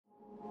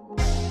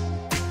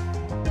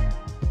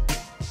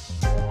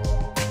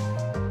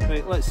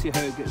Right, let's see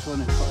how it gets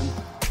on at cutting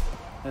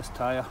this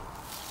tyre.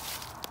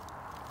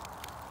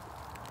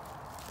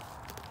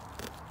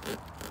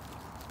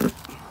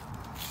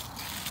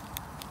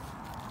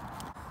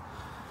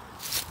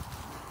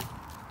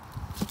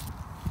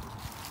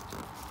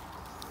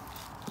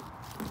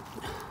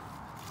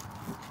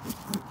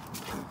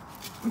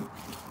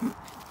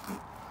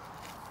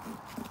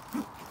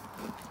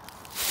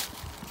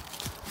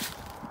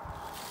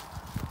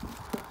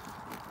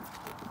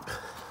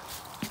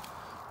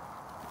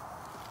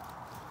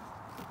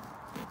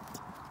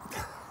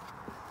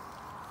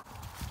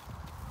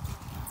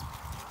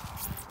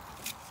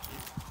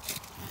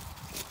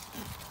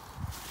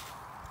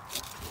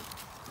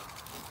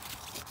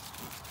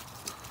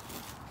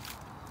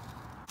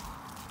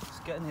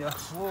 Getting there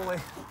slowly.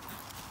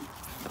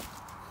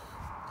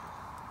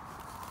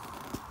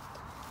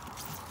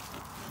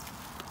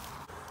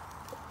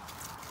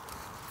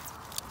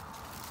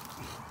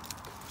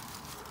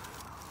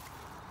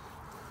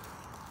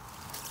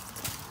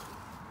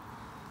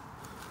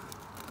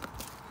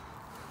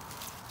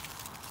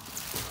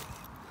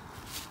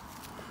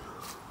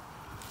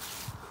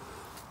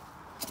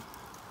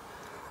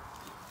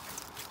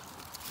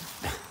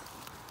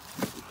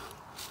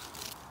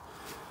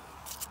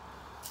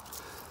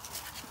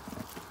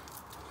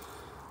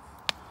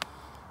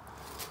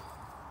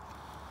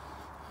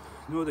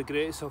 Not the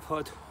greatest I've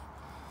had,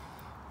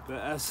 but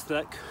it is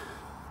thick.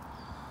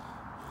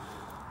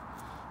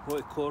 A lot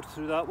of cord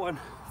through that one.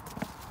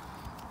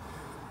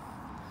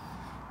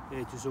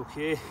 Edge is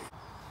okay.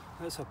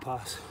 That's a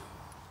pass.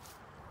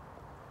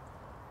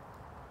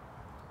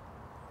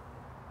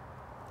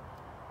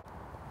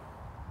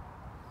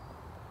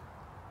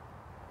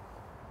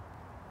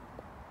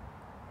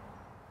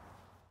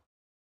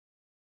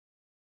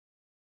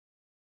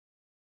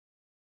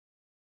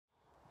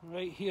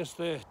 Right, here's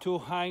the tow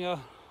hanger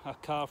I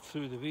carved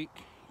through the week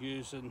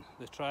using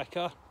the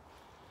tracker.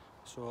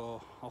 So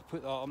I'll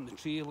put that on the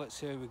tree, let's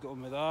see how we get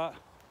on with that.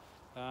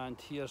 And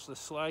here's the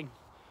sling,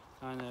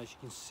 and as you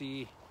can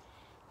see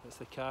it's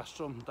the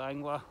castrum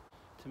dangler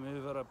to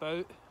move her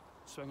about,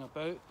 swing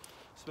about,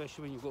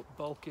 especially when you've got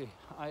bulky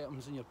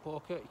items in your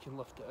pocket, you can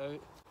lift it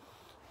out.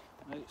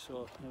 Right,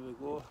 so here we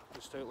go,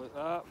 just out like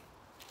that.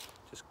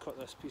 Just cut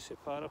this piece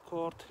of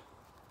paracord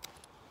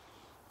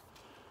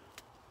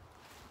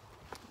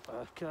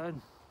back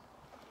in.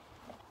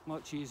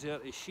 Much easier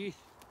to sheath.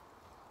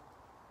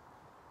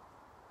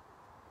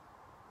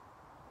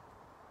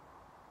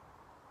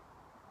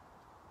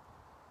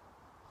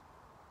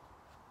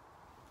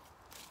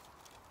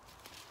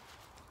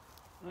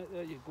 Right,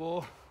 there you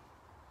go.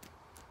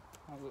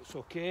 That looks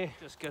okay.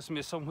 Just gives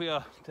me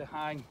somewhere to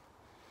hang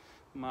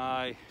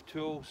my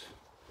tools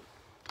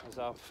as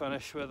I'm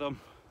finished with them.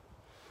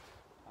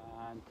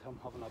 And I'm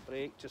having a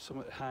break, just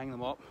somewhere to hang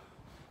them up.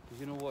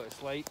 Because you know what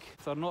it's like.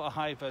 If they're not a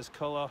high-vis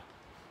colour,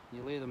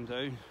 you lay them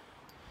down,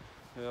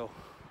 well,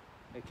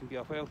 it can be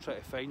a while trying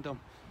to find them,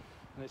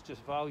 and it's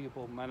just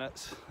valuable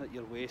minutes that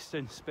you're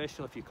wasting,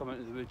 especially if you come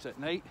into the woods at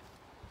night.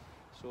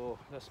 So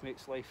this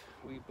makes life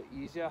a wee bit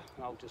easier.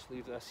 I'll just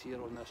leave this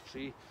here on this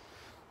tree,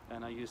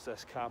 and I use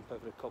this camp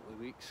every couple of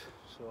weeks,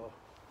 so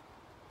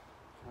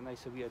a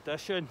nice wee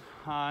addition.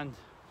 And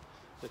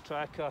the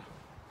tracker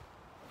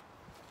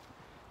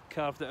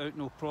carved it out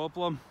no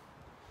problem.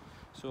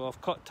 So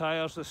I've cut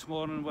tyres this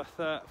morning with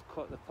it, I've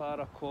cut the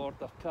paracord,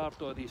 I've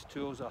carved all these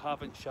tools, I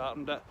haven't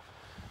sharpened it.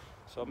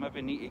 So I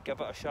maybe need to give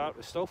it a sharp.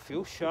 It still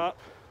feels sharp,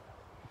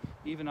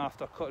 even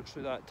after cutting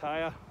through that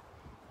tyre,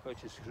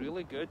 which is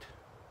really good.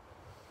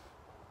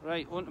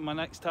 Right, on to my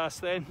next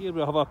task then. Here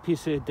we have a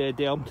piece of dead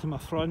elm to my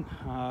front.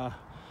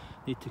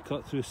 Need to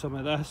cut through some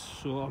of this,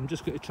 so I'm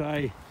just going to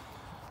try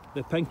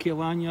the pinky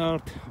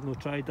lanyard. I've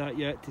not tried that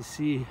yet to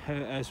see how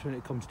it is when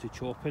it comes to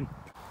chopping.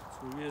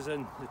 So we're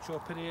using the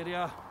chopping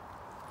area.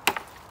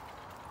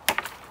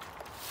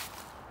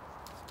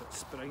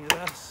 Spring of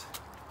this.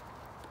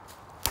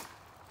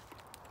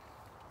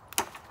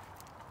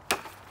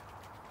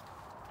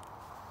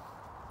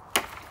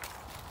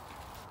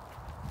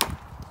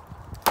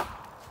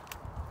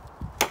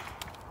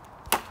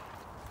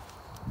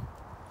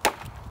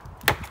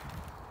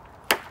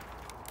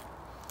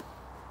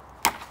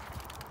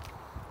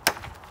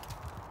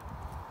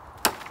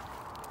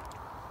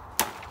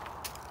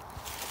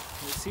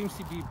 It seems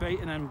to be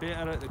biting in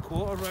better at the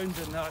quarter round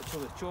than the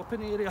actual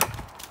chopping area.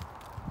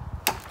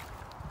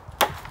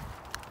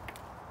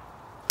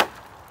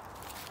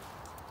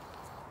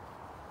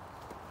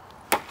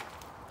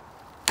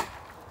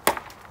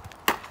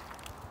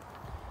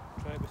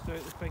 Try it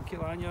without the pinky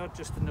lanyard,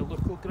 just in the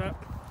local grip.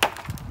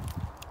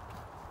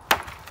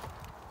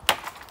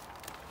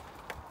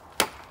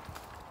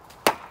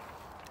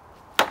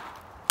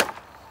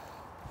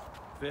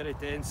 Very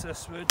dense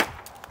this wood.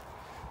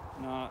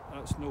 Nah,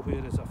 that's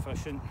nowhere as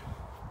efficient.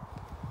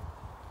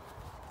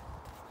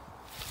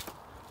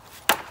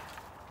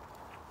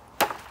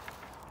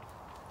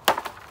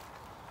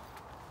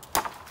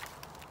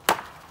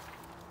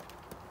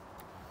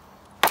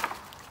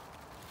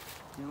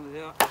 Nearly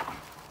there.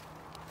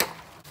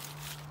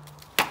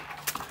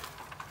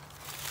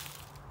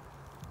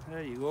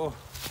 There you go.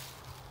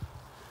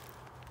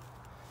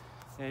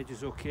 Edge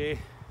is okay.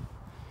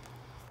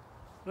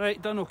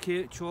 Right, done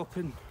okay at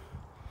chopping.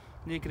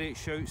 No great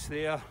shouts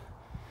there.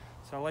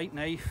 It's a light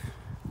knife,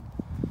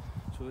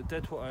 so it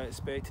did what I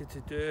expected to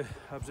do.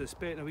 I was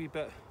expecting a wee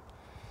bit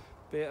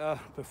better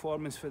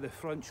performance for the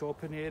front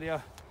chopping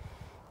area,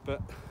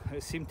 but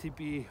it seemed to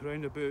be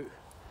round about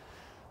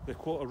the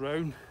quarter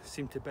round,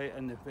 seemed to bite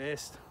in the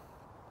best.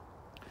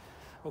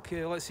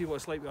 Okay, let's see what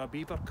it's like with a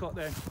beaver cut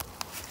then.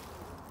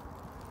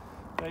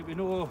 Right, we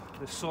know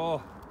the saw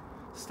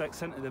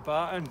sticks into the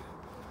batten.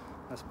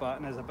 This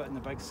batten is a bit on the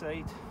big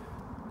side.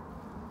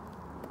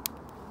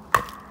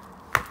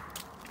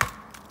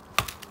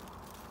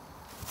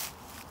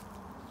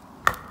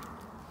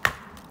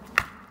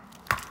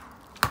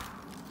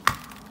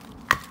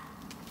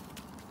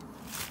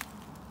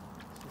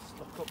 It's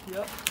stuck up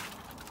here.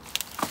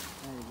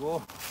 There you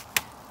go.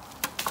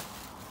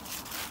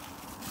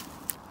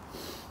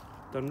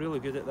 Done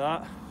really good at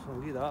that, so I'll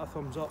give that a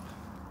thumbs up.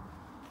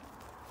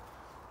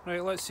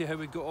 Right, let's see how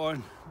we got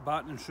on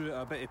battening through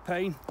a bit of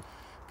pine.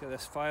 Get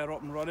this fire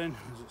up and running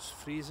as it's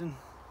freezing.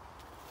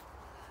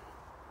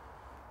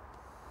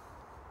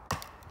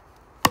 There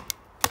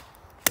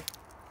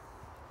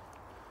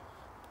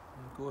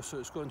you go, so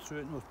it's going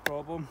through it no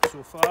problem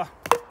so far.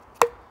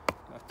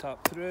 Got a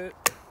tap through it.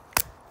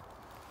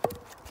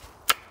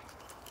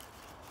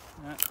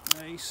 Yeah,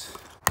 nice.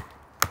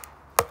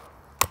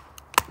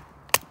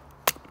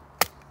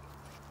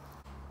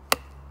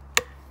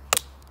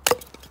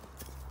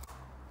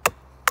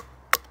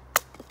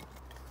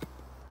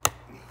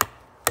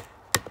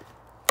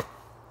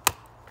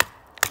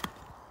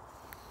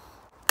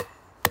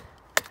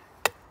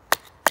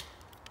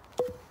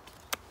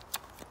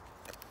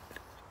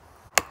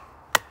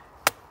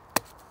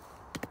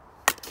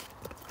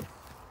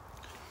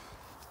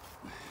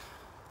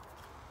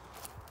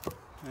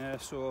 Yeah,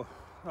 so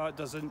that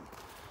doesn't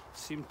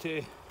seem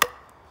to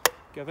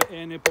give it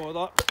any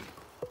bother.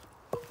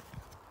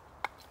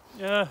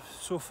 Yeah,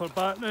 so for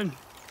battening,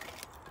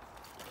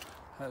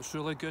 that's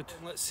really good.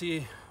 Let's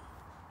see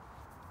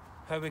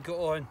how we got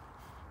on.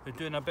 We're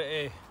doing a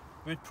bit of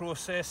wood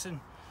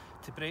processing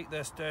to break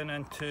this down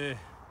into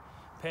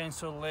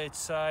pencil lead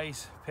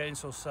size,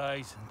 pencil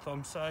size and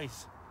thumb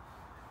size.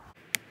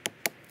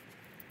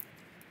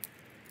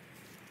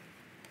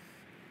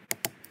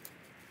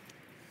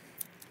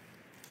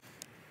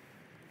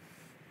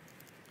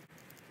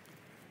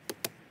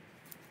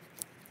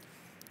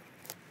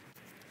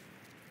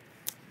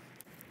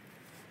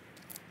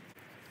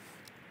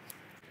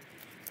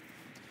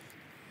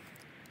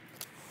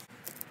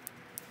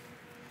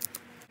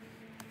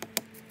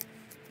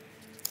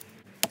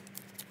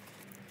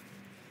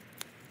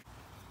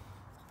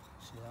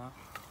 See that?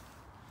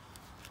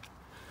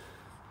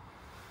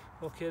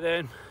 Okay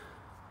then,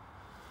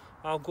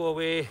 I'll go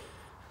away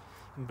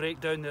and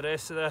break down the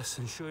rest of this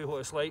and show you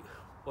what it's like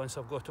once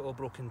I've got it all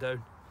broken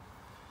down.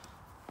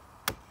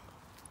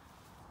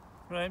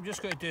 Right, I'm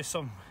just going to do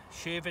some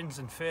shavings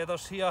and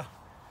feathers here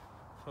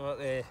so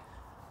that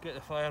get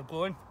the fire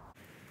going.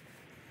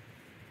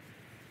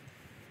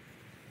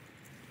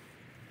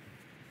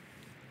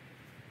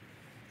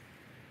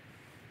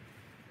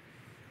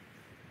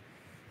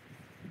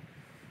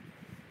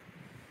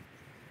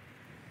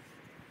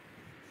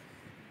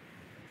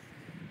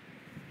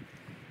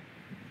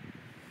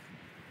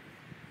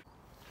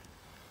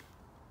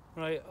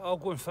 Right, I'll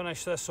go and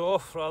finish this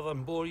off rather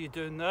than bore you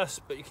doing this,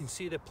 but you can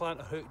see the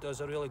planter hook does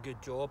a really good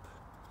job.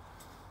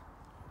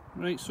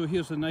 Right, so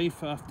here's the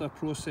knife after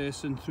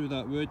processing through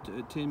that wood.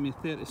 It took me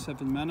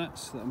 37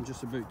 minutes that I'm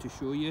just about to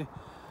show you.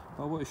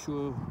 I want to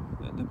show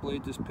that the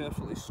blade is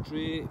perfectly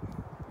straight,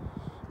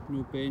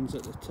 no bends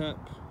at the tip,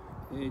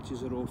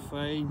 edges are all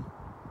fine,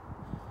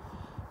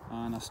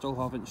 and I still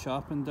haven't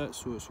sharpened it,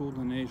 so it's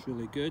holding the edge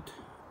really good.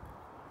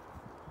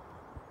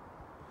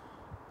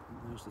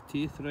 There's the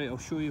teeth. Right, I'll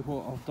show you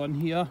what I've done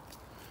here.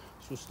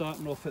 So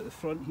starting off at the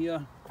front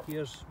here,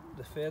 here's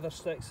the feather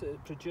sticks that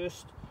it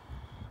produced.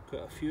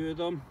 Got a few of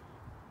them,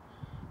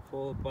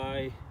 followed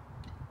by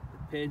the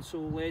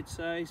pencil lead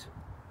size,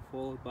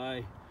 followed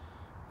by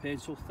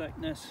pencil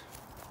thickness,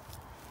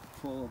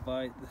 followed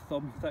by the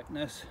thumb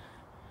thickness,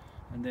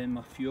 and then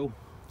my fuel.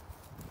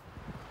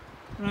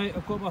 Right,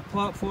 I've got my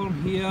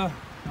platform here,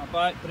 my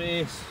back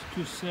brace,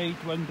 two side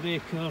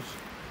windbreakers,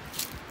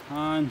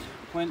 and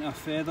plenty of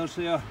feathers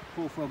there.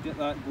 Hopefully I'll get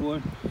that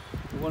going.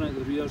 The one at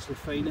the rear is the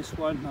finest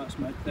one, that's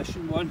my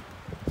addition one.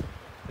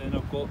 Then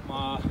I've got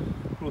my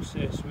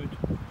processed wood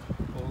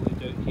all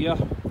laid out here.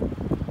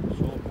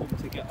 So I'm hoping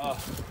to get a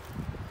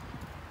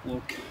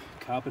log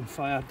cabin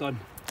fire done.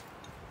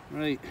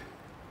 Right,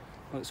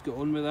 let's get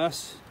on with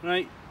this.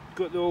 Right,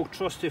 got the old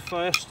trusty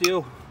fire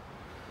steel.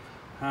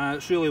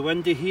 It's really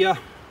windy here,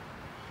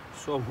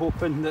 so I'm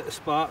hoping that the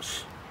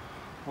sparks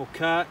will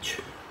catch.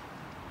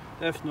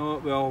 If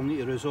not, well, I'll need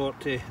to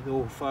resort to the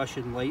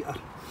old-fashioned lighter.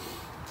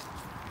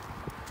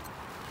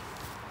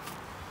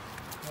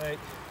 Right,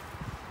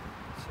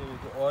 let's see how we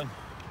get on.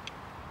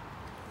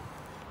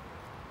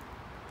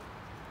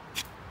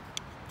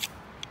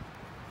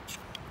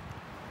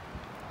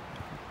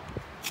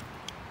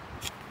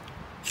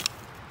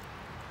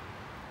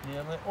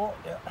 gently. Oh,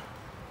 yeah.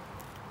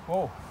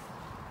 Oh.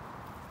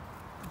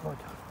 God.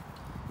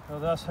 Well,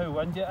 that's how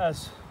windy it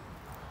is.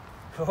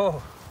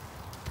 Oh.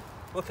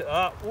 Look at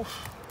that.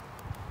 Oof.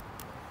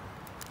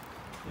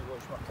 Need to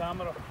watch my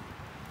camera.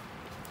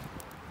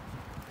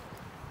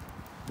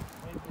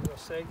 Might be a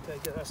sec to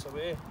get this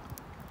away.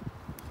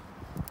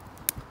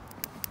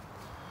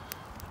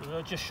 So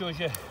that just shows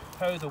you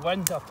how the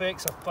wind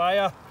affects a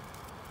fire.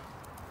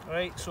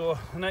 Right, so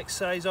the next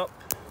size up,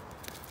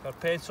 our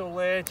pencil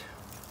lead.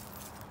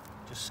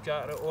 Just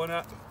scatter it on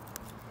it.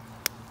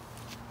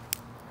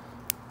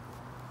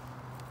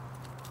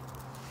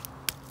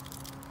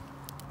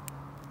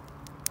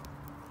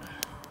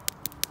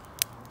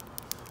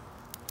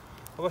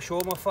 I wish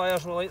all my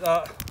fires were like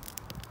that.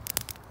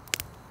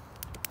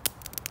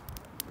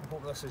 I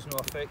hope this is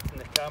not affecting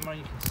the camera,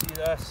 you can see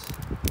this.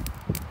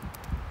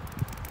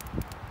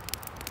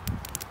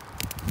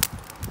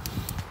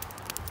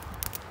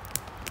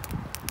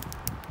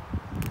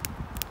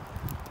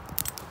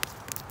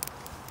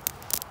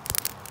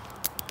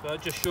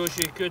 That just shows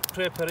you good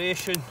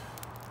preparation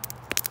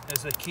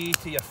is the key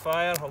to your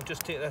fire. I'll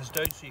just take this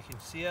down so you can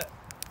see it.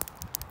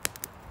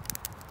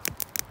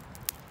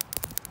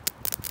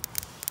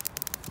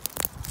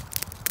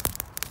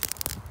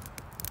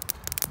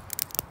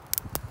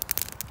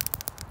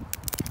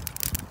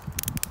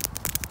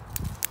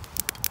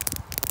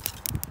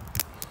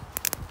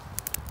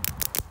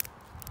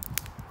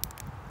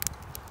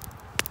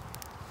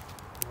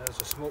 There's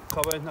the smoke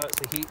coming, that's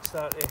the heat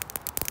starting to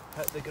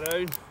hit the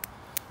ground.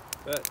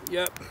 But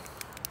yep,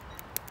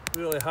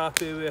 really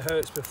happy with how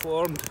it's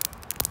performed.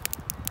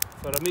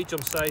 For a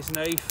medium sized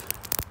knife,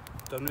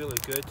 done really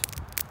good.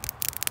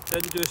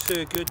 Didn't do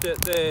so good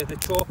at the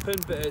chopping,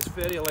 but it's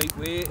very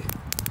lightweight.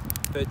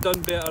 But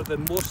done better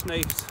than most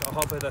knives I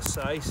have of this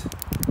size.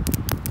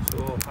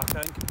 So I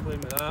can't complain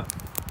with that.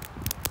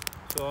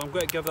 So I'm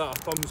going to give that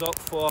a thumbs up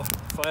for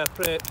fire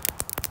prep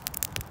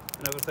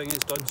and everything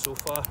it's done so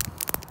far.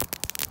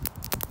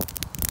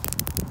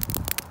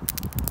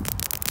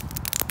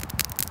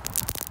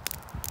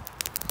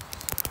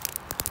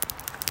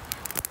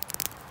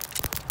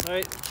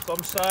 Right,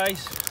 thumb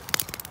size.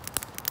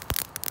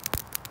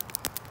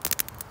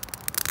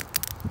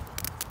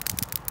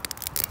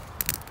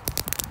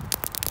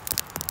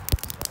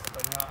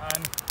 Bring that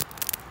in.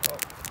 Oh.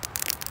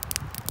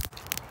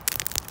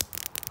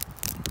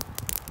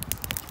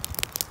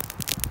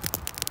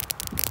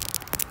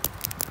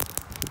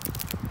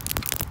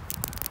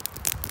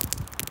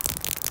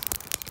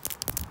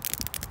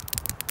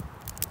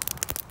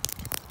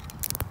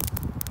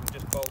 I'm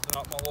just building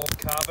up my log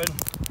cabin.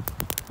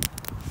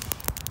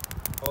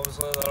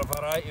 Obviously there are a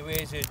variety of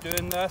ways of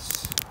doing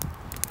this.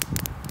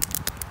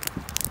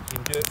 You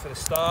can do it for the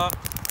start,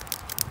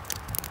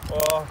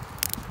 or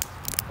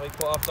like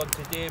what I've done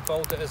today,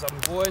 build it as I'm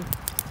going.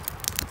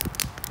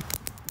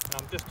 And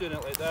I'm just doing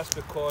it like this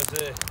because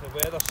the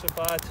weather's so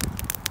bad.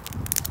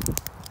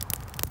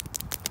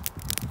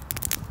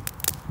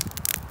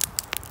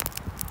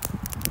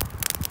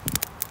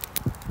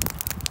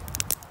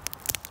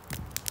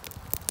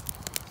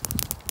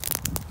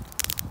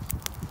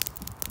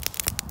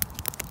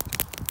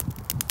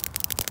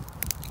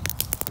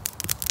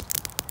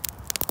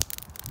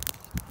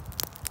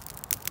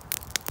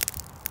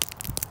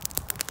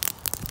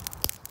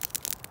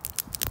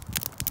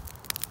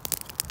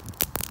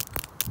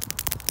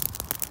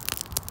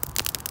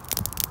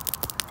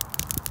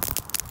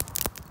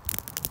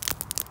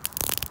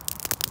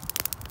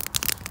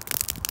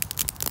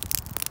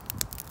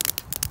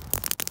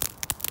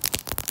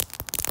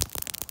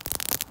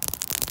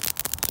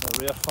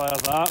 Rear fire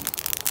that.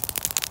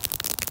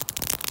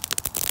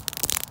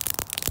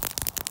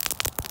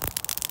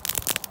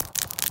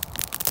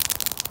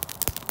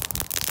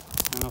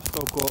 And I've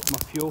still got my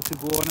fuel to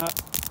go on it.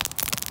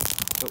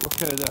 But look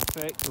how the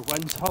effect the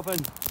wind's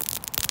having.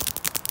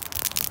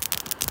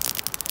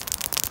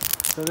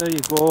 So there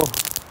you go.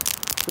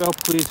 Well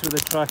pleased with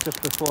the tracker's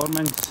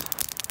performance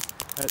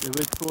at the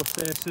wood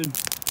processing.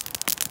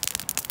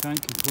 Can't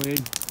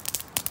complain.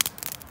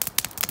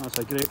 That's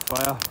a great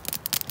fire.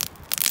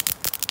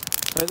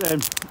 Right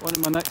then, on to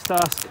my next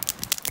task.